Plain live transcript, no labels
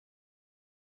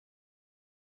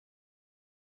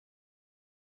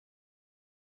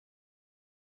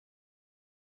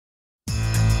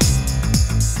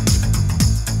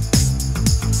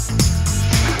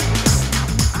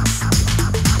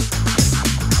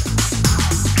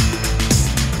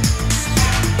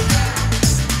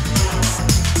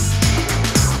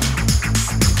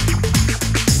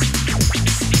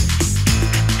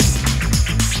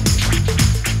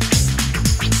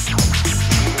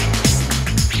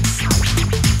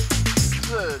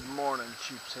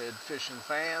Sheepshead fishing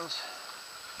fans.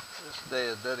 This day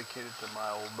is dedicated to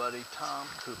my old buddy Tom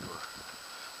Cooper.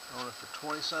 Known him for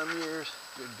 20-some years,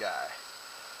 good guy.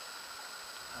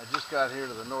 I just got here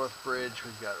to the North Bridge.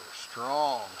 We've got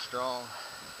strong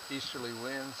easterly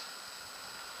winds,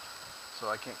 so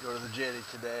I can't go to the jetty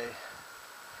today.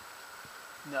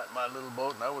 Not in my little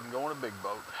boat, and I wouldn't go in a big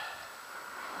boat.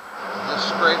 I just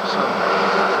scraped some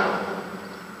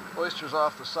oysters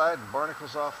off the side and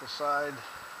barnacles off the side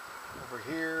over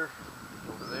here,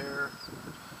 over there. So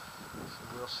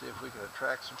we'll see if we can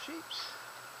attract some sheeps.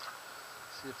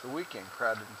 See if the weekend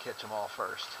crowd didn't catch them all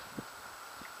first.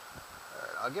 All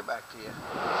right, I'll get back to you.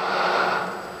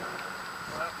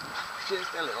 Well,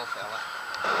 just a little fella.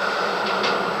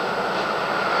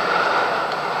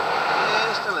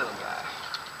 Just a little guy.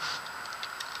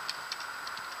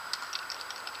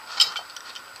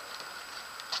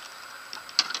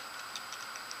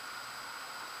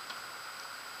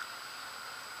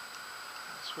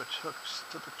 Switch hooks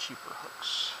to the cheaper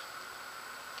hooks.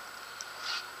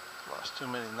 Lost too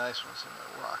many nice ones in the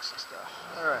rocks and stuff.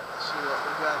 Alright, let's see what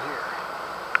we got here.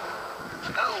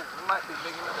 Oh, might be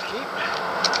big enough to keep.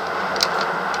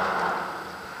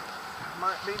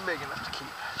 Might be big enough to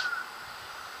keep.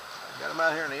 I got them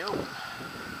out here in the open.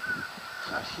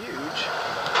 Not huge.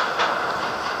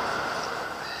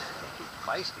 Keep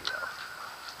feisty though.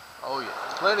 Oh yeah,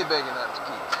 plenty big enough to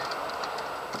keep.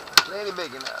 Plenty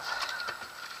big enough.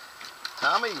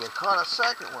 Tommy, you caught a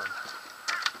second one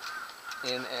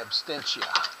in absentia.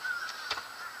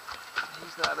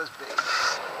 He's not as big.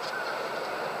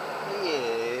 He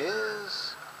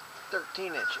is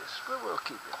 13 inches, but we'll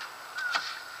keep him.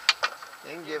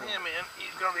 You can give him in.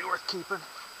 He's going to be worth keeping.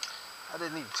 I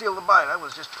didn't even feel the bite. I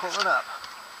was just pulling up.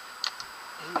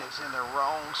 He is in the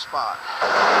wrong spot.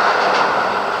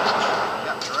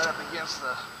 Got me right up against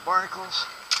the barnacles.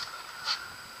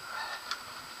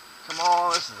 Come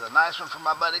on, this is a nice one from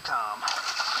my buddy Tom.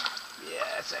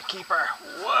 Yeah, it's a keeper.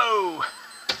 Whoa!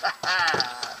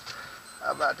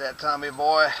 How about that, Tommy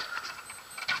boy?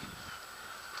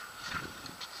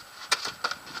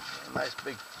 A nice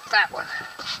big fat one.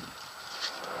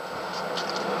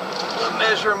 We'll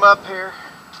measure him up here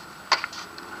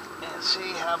and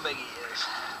see how big he is.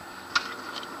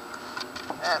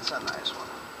 That's a nice one.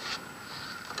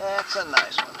 That's a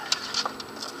nice one.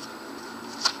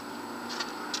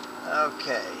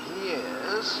 Okay, he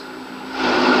is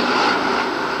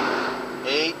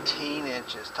 18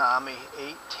 inches, Tommy,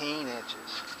 18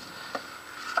 inches.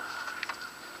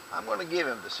 I'm going to give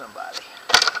him to somebody.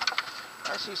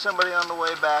 I see somebody on the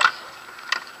way back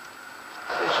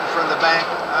fishing from the bank.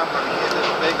 I'm going to give this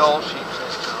big old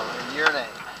sheepshead to him in your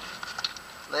name.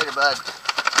 Later, bud.